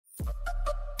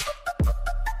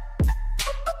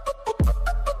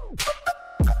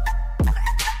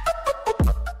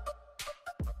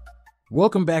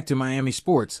Welcome back to Miami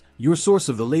Sports, your source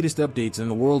of the latest updates in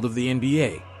the world of the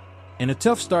NBA. In a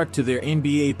tough start to their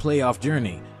NBA playoff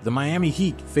journey, the Miami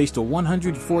Heat faced a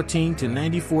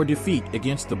 114-94 defeat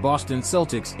against the Boston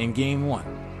Celtics in Game 1.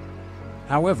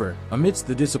 However, amidst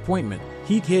the disappointment,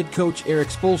 Heat head coach Erik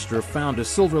Spoelstra found a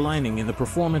silver lining in the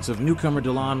performance of newcomer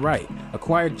Delon Wright,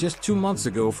 acquired just 2 months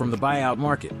ago from the buyout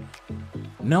market.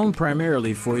 Known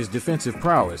primarily for his defensive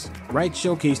prowess, Wright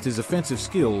showcased his offensive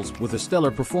skills with a stellar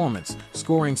performance,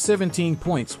 scoring 17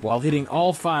 points while hitting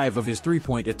all 5 of his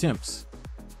three-point attempts.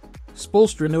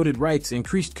 Spoelstra noted Wright's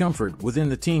increased comfort within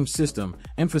the team's system,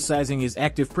 emphasizing his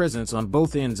active presence on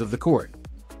both ends of the court.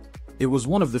 It was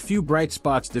one of the few bright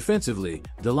spots defensively.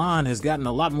 Delon has gotten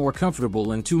a lot more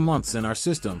comfortable in 2 months in our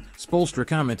system, Spoelstra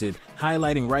commented,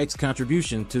 highlighting Wright's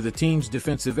contribution to the team's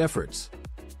defensive efforts.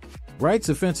 Wright's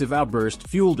offensive outburst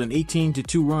fueled an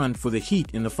 18-2 run for the Heat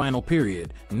in the final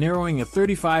period, narrowing a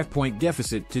 35-point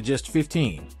deficit to just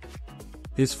 15.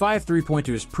 His 5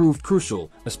 three-pointers proved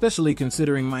crucial, especially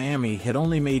considering Miami had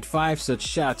only made 5 such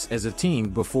shots as a team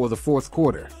before the fourth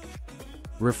quarter.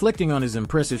 Reflecting on his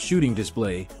impressive shooting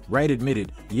display, Wright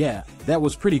admitted, "Yeah, that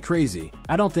was pretty crazy.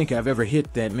 I don't think I've ever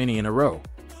hit that many in a row."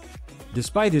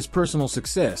 Despite his personal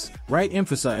success, Wright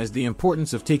emphasized the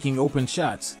importance of taking open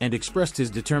shots and expressed his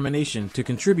determination to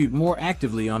contribute more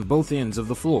actively on both ends of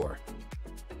the floor.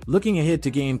 Looking ahead to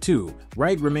Game 2,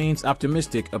 Wright remains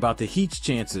optimistic about the Heat's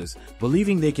chances,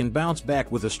 believing they can bounce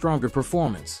back with a stronger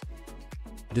performance.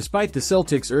 Despite the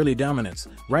Celtics' early dominance,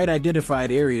 Wright identified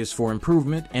areas for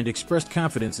improvement and expressed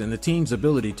confidence in the team's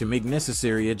ability to make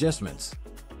necessary adjustments.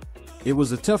 "It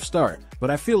was a tough start, but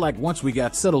I feel like once we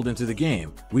got settled into the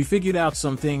game, we figured out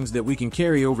some things that we can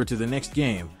carry over to the next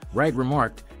game," Wright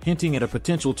remarked, hinting at a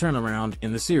potential turnaround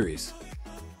in the series.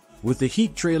 With the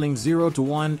Heat trailing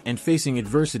 0-1 and facing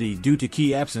adversity due to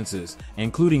key absences,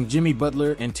 including Jimmy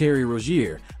Butler and Terry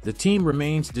Rozier, the team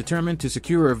remains determined to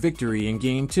secure a victory in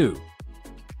Game 2.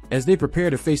 As they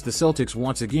prepare to face the Celtics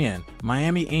once again,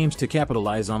 Miami aims to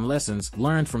capitalize on lessons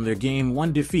learned from their Game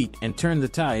 1 defeat and turn the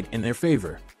tide in their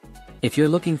favor. If you're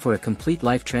looking for a complete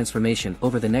life transformation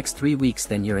over the next 3 weeks,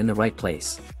 then you're in the right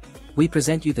place. We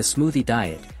present you the SMOOTHIE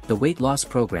diet, the weight loss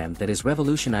program that is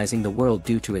revolutionizing the world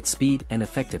due to its speed and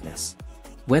effectiveness.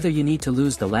 Whether you need to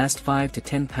lose the last 5 to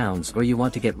 10 pounds or you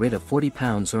want to get rid of 40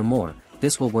 pounds or more,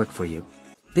 this will work for you.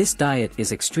 This diet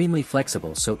is extremely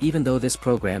flexible, so even though this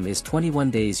program is 21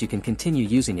 days, you can continue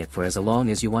using it for as long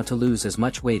as you want to lose as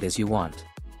much weight as you want.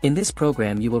 In this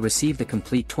program you will receive the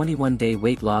complete 21-day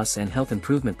weight loss and health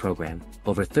improvement program,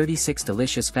 over 36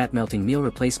 delicious fat-melting meal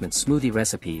replacement smoothie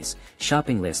recipes,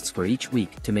 shopping lists for each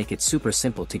week to make it super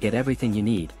simple to get everything you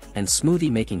need, and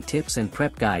smoothie making tips and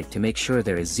prep guide to make sure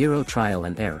there is zero trial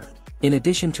and error. In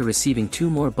addition to receiving 2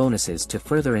 more bonuses to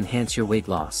further enhance your weight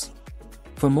loss.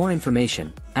 For more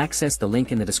information, access the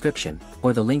link in the description,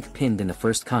 or the link pinned in the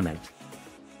first comment.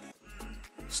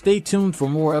 Stay tuned for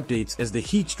more updates as the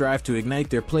Heat strive to ignite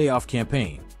their playoff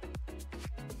campaign.